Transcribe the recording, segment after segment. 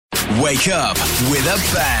Wake up with a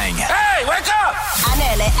bang. Hey, wake up!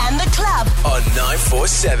 Anele and the club. On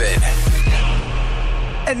 947.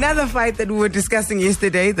 Another fight that we were discussing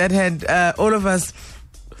yesterday that had all of us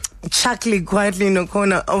chuckling quietly in a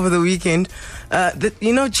corner over the weekend.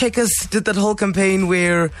 Checkers did that whole campaign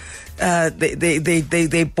where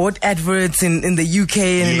they bought adverts in the UK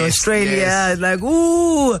and in Australia. Yes. Like,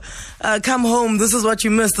 ooh, come home. This is what you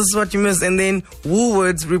missed. This is what you missed. And then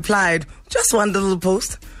Woolworths replied, just one little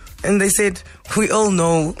post. And they said, we all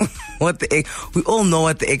know what the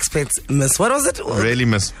expats miss. What was it? Really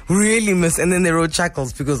miss. Really miss. And then they wrote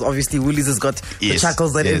chuckles because obviously Woolies has got the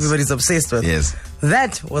chuckles that everybody's obsessed with. Yes.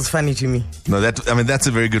 That was funny to me. No, that's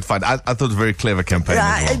a very good fight. I thought it was a very clever campaign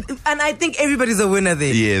as well. And I think everybody's a winner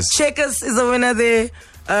there. Yes. Checkers is a winner there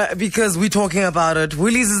because we're talking about it.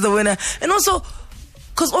 Woolies is the winner. And also,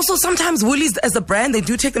 because also sometimes Woolies as a brand, they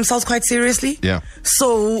do take themselves quite seriously. Yeah.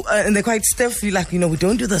 So, and they're quite stiff. You're like, we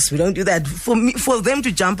don't do this, we don't do that. For them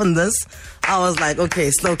to jump on this, I was like,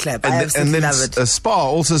 okay, slow clap. I absolutely love it. Spa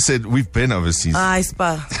also said, we've been overseas.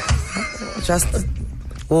 Spa. Just,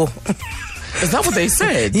 oh. Is that what they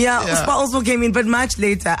said? Yeah, Spa also came in, but much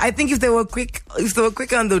later. I think if they were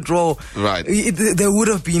quicker on the draw, right, they would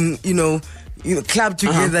have been, clubbed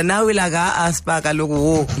together. Now we're like, Spa,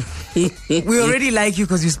 whoa. We already like you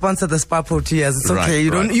because you sponsor the Spa Proteas. It's okay.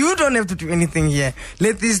 Right, You don't have to do anything here.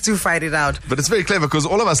 Let these two fight it out. But it's very clever because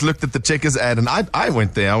all of us looked at the Checkers ad and I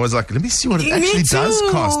went there. I was like, let me see what it actually does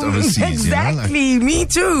cost overseas. Exactly, me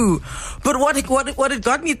too. But what it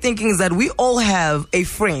got me thinking is that we all have a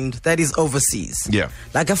friend that is overseas. Yeah.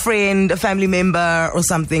 Like a friend, a family member or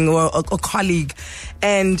something, or a colleague.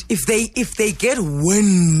 And if they get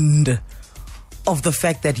wind of the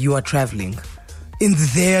fact that you are traveling in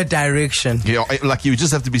their direction. Yeah, like you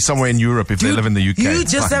just have to be somewhere in Europe if they live in the UK. You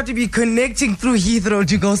just have to be connecting through Heathrow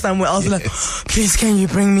to go somewhere else. Like, please, can you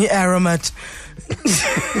bring me Aromat?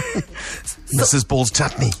 Mrs. Ball's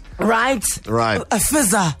chutney. Right. Right. A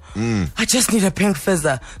fizzer. I just need a pink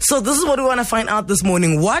fizzer. So this is what we want to find out this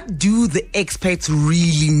morning. What do the expats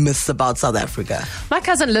really miss about South Africa? My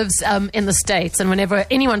cousin lives in the States, and whenever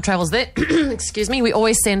anyone travels there, excuse me, we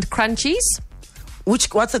always send crunchies.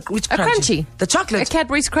 Which crunchy? A crunchy. The chocolate? A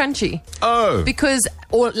Cadbury's crunchy. Oh.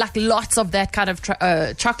 Or like lots of that kind of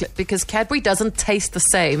chocolate, because Cadbury doesn't taste the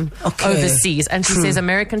same overseas. And she says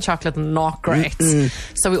American chocolate, not great.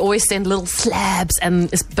 So we always send little slabs,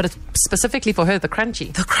 but it's specifically for her, the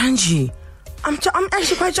crunchy. The crunchy. I'm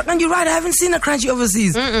actually quite shocked. And you're right, I haven't seen a crunchy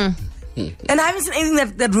overseas. And I haven't seen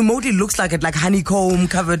anything that remotely looks like it, like honeycomb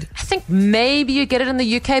covered. I think maybe you get it in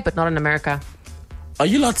the UK, but not in America. Are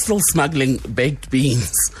you lot still smuggling baked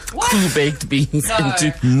beans? Cool baked beans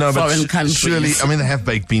into foreign countries? Surely, they have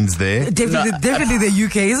baked beans there. Definitely the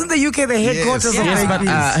UK. Isn't the UK the headquarters of baked beans?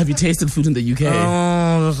 Have you tasted food in the UK?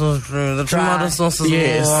 Oh, that's so true. The tomato sauce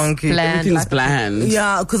is wonky. Everything's bland.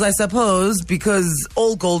 Yeah, because I suppose, because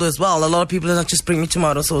All Gold as well, a lot of people are like, just bring me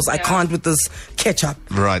tomato sauce. I can't with this ketchup.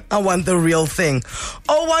 Right. I want the real thing.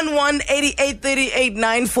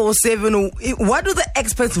 011-8838-947. What do the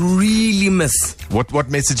experts really miss? What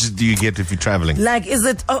messages do you get if you're traveling? Like, is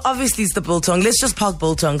it, obviously it's the biltong. Let's just park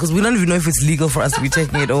biltong because we don't even know if it's legal for us to be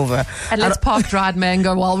taking it over. And let's park dried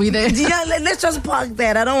mango while we're there. Yeah, let's just park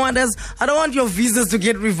that. I don't want your visas to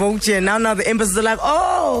get revoked here. Now the embassies are like,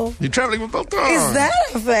 oh, you're traveling with biltong. Is that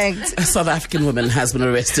a fact? A South African woman has been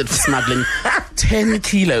arrested for smuggling 10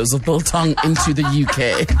 kilos of biltong into the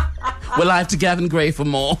UK. We'll have to Gavin Gray for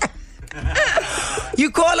more. You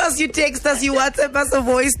call us, you text us, you WhatsApp us a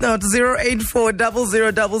voice note 084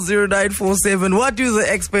 0000947. What do the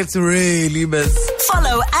experts really miss?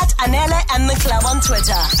 Follow at Anele and the club on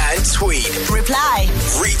Twitter. And tweet. Reply.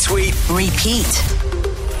 Retweet. Repeat.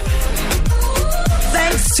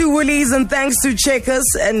 Thanks to Woolies and thanks to Checkers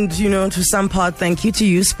and, to some part, thank you to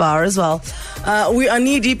you, Spar, as well. We are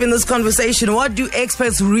knee deep in this conversation. What do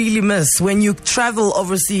experts really miss when you travel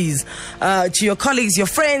overseas? To your colleagues, your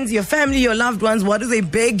friends, your family, your loved ones, what do they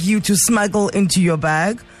beg you to smuggle into your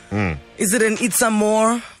bag? Is it an eat some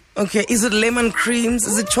more? Okay. Is it lemon creams?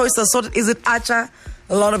 Is it choice assorted? Is it acha?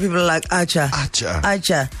 A lot of people are like acha.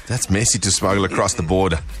 Acha. That's messy to smuggle across the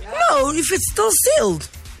border. No, if it's still sealed.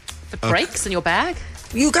 It breaks in your bag.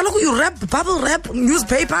 You wrap, bubble wrap,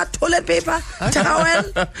 newspaper, toilet paper, towel.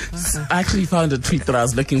 I actually found a tweet that I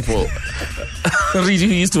was looking for. Riri, who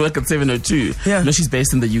used to work at 702. Yeah. She's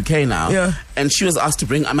based in the UK now. Yeah. And she was asked to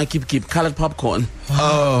bring keep coloured popcorn.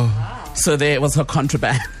 Oh. So there was her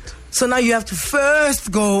contraband. So now you have to first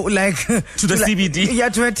go to the CBD. Yeah,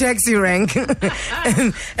 to a taxi rank.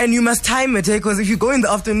 and you must time it, because if you go in the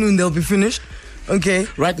afternoon, they'll be finished. Okay.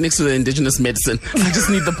 Right next to the indigenous medicine. I just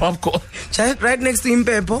need the popcorn. Right next to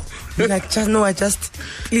Impepo. Like,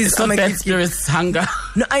 please, It's not bad spirits, hunger.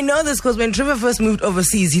 No, I know this because when Trevor first moved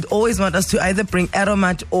overseas, he'd always want us to either bring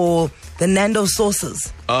Aromat or the Nando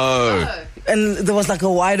sauces. Oh. And there was like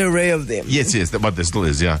a wide array of them. Yes, but there still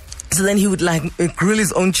is, yeah. So then he would like grill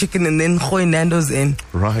his own chicken and then gooi Nando's in.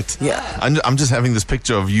 Right. Yeah. I'm just having this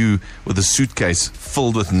picture of you with a suitcase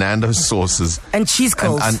filled with Nando's sauces. And cheese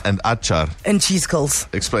curls. And achar. And cheese curls.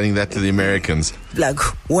 Explaining that to the Americans. Like,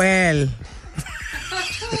 well...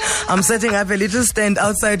 I'm setting up a little stand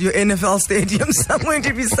outside your NFL stadium. So I'm going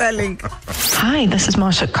to be selling. Hi, this is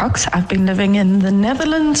Marsha Cox. I've been living in the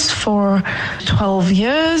Netherlands for 12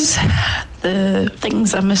 years. The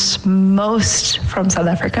things I miss most from South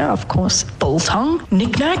Africa, of course, biltong,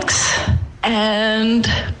 knickknacks, and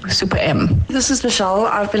Super M. This is Michelle.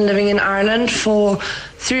 I've been living in Ireland for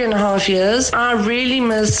 3.5 years. I really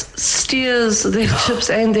miss Steers, their chips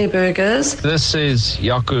and their burgers. This is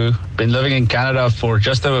Yaku. Been living in Canada for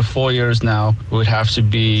just over 4 years now. Would have to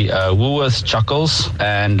be Woolworths Chuckles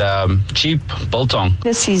and cheap biltong.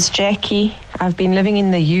 This is Jackie. I've been living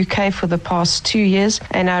in the UK for the past 2 years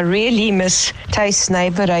and I really miss Taste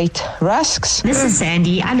Neighborhood rusks. This is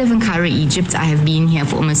Sandy. I live in Cairo, Egypt. I have been here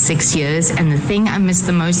for almost 6 years and the thing I miss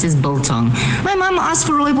the most is biltong. My mum asked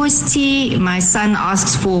for rooibos tea. My son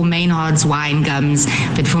asks for Maynard's wine gums.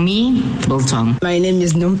 But for me, biltong. My name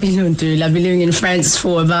is Nompi Nontul. I've been living in France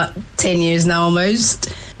for about 10 years now almost.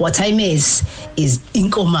 What I miss is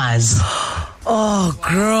Inkomas. Oh,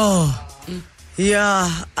 girl. Yeah,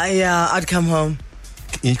 I'd come home.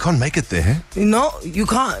 You can't make it there. No, you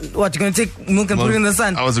can't. What, you're going to take milk and put it in the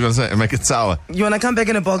sun? I was going to say, make it sour. You want to come back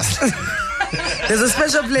in a box? There's a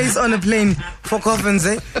special place on a plane for coffins,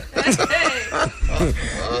 eh?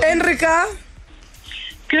 Enrica?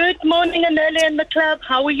 Good morning, Anele and the club.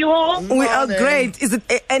 How are you all? We are great. Is it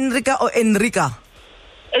Enrica or Enrica?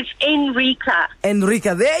 It's Enrica.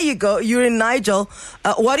 Enrica. There you go. You're in Nigel.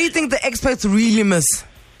 What do you think the expats really miss?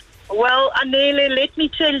 Well, Anele, let me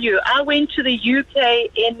tell you, I went to the UK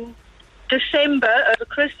in December over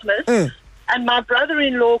Christmas, and my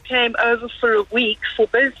brother-in-law came over for a week for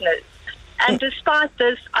business. And despite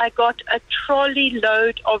this, I got a trolley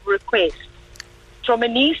load of requests from a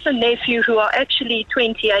niece and nephew who are actually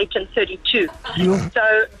 28 and 32.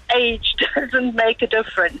 So age doesn't make a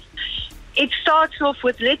difference. It starts off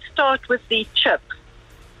with, let's start with the chips.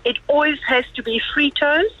 It always has to be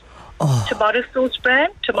Fritos, tomato sauce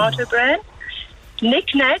brand, tomato brand,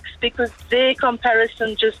 knickknacks, because their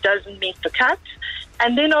comparison just doesn't meet the cut.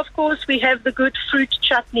 And then, of course, we have the good fruit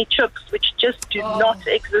chutney chips, which just do not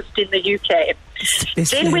exist in the UK.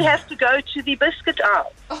 Then we have to go to the biscuit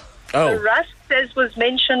aisle. The rusks, as was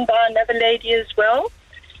mentioned by another lady as well.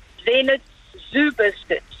 Then it's Zoo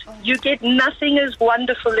biscuits. You get nothing as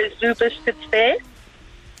wonderful as Zoo biscuits there.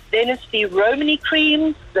 Then it's the Romany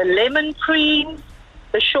creams, the lemon creams,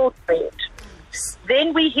 the shortbread.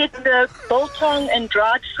 Then we hit the biltong and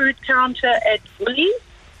dried fruit counter at Woolies.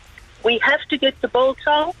 We have to get the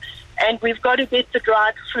biltong, and we've got to get the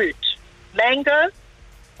dried fruit, mango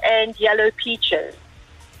and yellow peaches.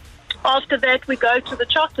 After that, we go to the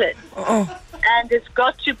chocolate. And it's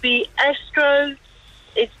got to be Astros.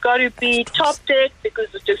 It's got to be Top Deck,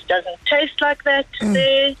 because it just doesn't taste like that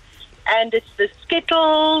there. And it's the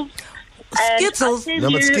Skittles. Skittles?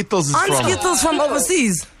 No, but Skittles is Aren't Skittles from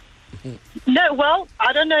overseas? No, well,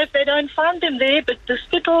 I don't know if they don't find them there, but the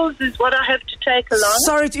Skittles is what I have to take along.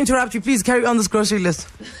 Sorry to interrupt you. Please carry on this grocery list.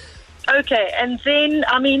 Okay, and then,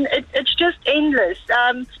 I mean, it's just endless.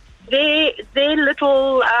 Their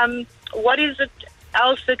little, what is it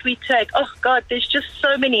else that we take? Oh, God, there's just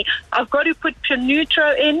so many. I've got to put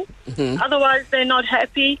Penutro in, otherwise they're not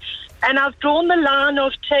happy. And I've drawn the line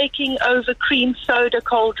of taking over cream soda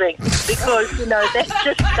cold drinks because, you know, that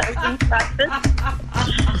just doesn't cut it.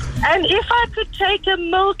 And if I could take a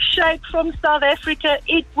milkshake from South Africa,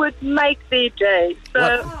 it would make their day.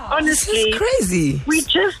 So, honestly, this is crazy. We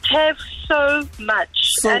just have so much,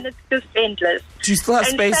 and it's just endless. Do you still have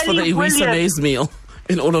space for the Iwisa maize meal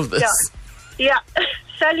in all of this? Yeah.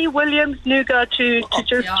 Sally Williams nougat to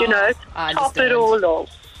just, you know, top it all off.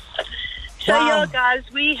 So, yeah, guys,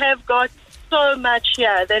 we have got so much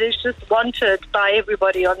here that is just wanted by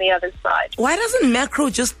everybody on the other side. Why doesn't Macro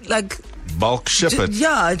just, like... bulk ship it?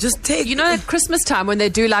 Yeah, just take... You know, at Christmas time when they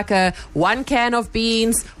do like a 1 can of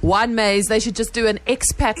beans, 1 maize, they should just do an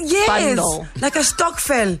expat bundle. Like a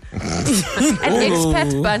Stockfell. An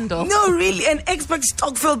expat bundle. No, really, an expat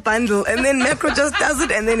Stockfell bundle. And then Macro just does it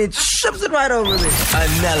and then it ships it right over there.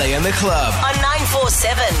 Anele and the club. On 947.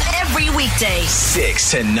 947 every weekday.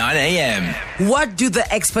 6 to 9 a.m. What do the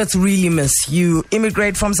experts really miss? You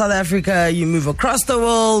immigrate from South Africa, you move across the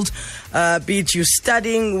world, be it you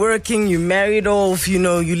studying, working, you married off, you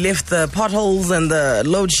left the potholes and the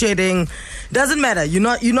load shedding. Doesn't matter. You're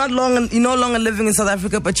no longer living in South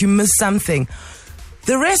Africa, but you miss something.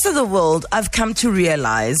 The rest of the world, I've come to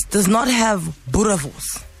realize, does not have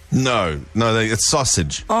boerewors. No, it's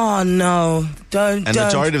sausage. Oh no, don't. And the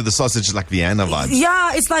majority of the sausage is like Vienna vibes.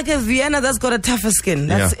 Yeah, it's like a Vienna that's got a tougher skin.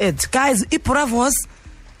 That's it. Guys, boerewors,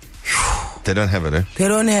 they don't have it, eh? They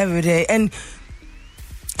don't have it, eh? And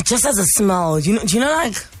just as a smell, do you know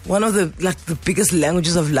like one of the biggest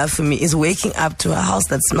languages of love for me is waking up to a house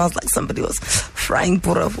that smells like somebody was frying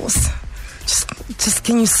boerewors. Just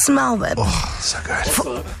can you smell that? Oh, so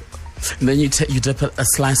good. And then you dip a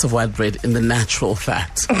slice of white bread in the natural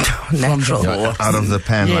fat. Natural. Out of the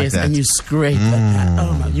pan like that. And you scrape that.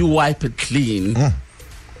 Oh my, you wipe it clean.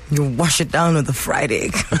 You wash it down with a fried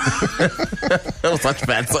egg. That was such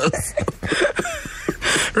bad sauce.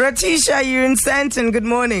 Ratisha, you're in Sandton. Good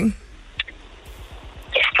morning.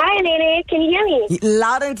 Hi, Nene. Can you hear me?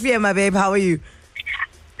 Loud and clear, my babe. How are you?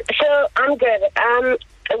 So, I'm good.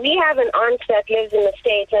 We have an aunt that lives in the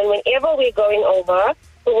States, and whenever we're going over,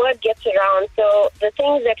 the word gets around. So the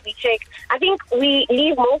things that we take, I think we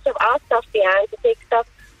leave most of our stuff behind to take stuff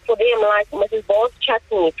for them, like Mrs. Ball's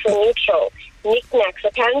chutney, Prenutro, knickknacks.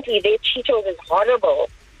 Apparently their Cheetos is horrible.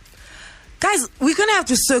 Guys, we're going to have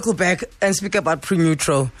to circle back and speak about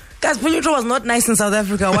Prenutro. Guys, Prenutro was not nice in South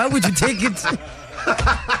Africa. Why would you take it?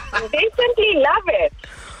 They simply love it.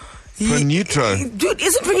 Prenutro. Dude,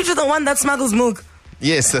 isn't Prenutro the one that smuggles milk?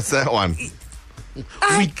 Yes, that's that one.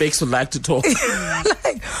 Wheat Bakes would like to talk.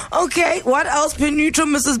 Okay, what else? Prenutro,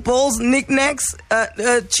 Mrs. Ball's, knickknacks,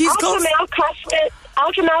 cheese coats.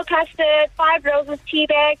 Ultra milk custard, 5 Roses tea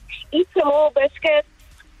bag, eat some more biscuits.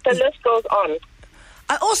 The list goes on.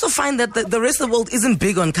 I also find that the rest of the world isn't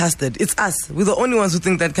big on custard. It's us. We're the only ones who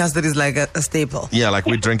think that custard is like a staple. Yeah, like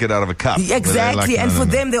we drink it out of a cup. Exactly. And for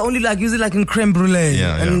them, they only use it like in creme brulee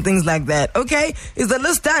and things like that. Okay, is the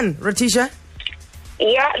list done, Ratisha?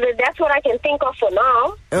 Yeah, that's what I can think of for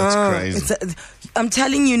now. That's crazy. I'm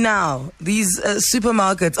telling you now, these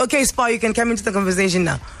supermarkets. Okay, Spa, you can come into the conversation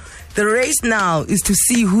now. The race now is to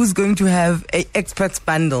see who's going to have an experts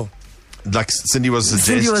bundle. Like Cindy was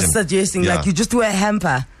suggesting. Like you just do a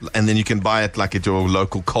hamper. And then you can buy it like at your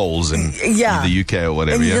local Coles in the UK or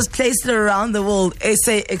whatever. And you just place it around the world,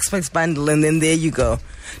 SA experts bundle, and then there you go.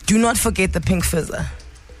 Do not forget the pink fizzer.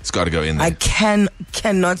 It's got to go in there. I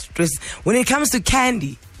cannot stress. When it comes to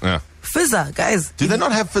candy, fizzer, guys. Do they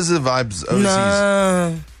not have fizzer vibes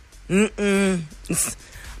overseas? No.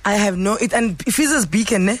 I have no... And fizzer's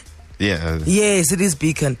Beacon, eh? Yeah. Yes, it is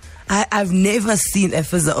Beacon. I've never seen a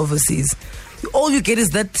fizzer overseas. All you get is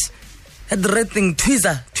that red thing,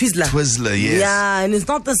 Twizzler. Twizzler, yes. Yeah, and it's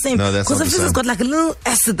not the same. No, that's not the same. Because the fizzer's got like a little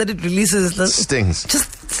acid that it releases. It stings.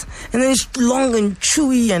 And then it's long and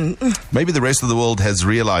chewy and... Maybe the rest of the world has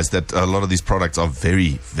realized that a lot of these products are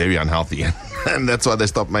very, very unhealthy. And that's why they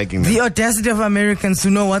stopped making them. The audacity of Americans to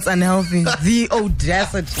know what's unhealthy. The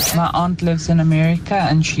audacity. My aunt lives in America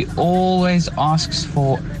and she always asks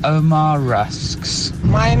for Omar rusks.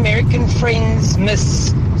 My American friends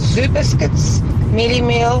miss Zoo biscuits, Melly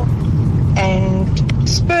Meal, and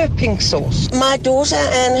Spur pink sauce. My daughter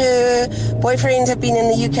and her boyfriend have been in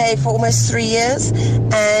the UK for almost 3 years,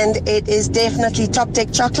 and it is definitely Top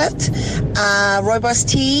Deck chocolate, Rooibos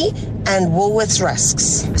tea, and Woolworths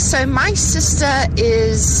rusks. So my sister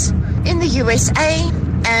is in the USA,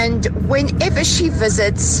 and whenever she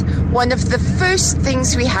visits, one of the first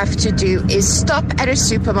things we have to do is stop at a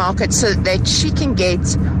supermarket so that she can get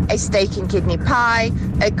a steak and kidney pie,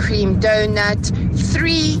 a cream donut,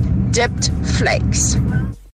 3 dipped flakes.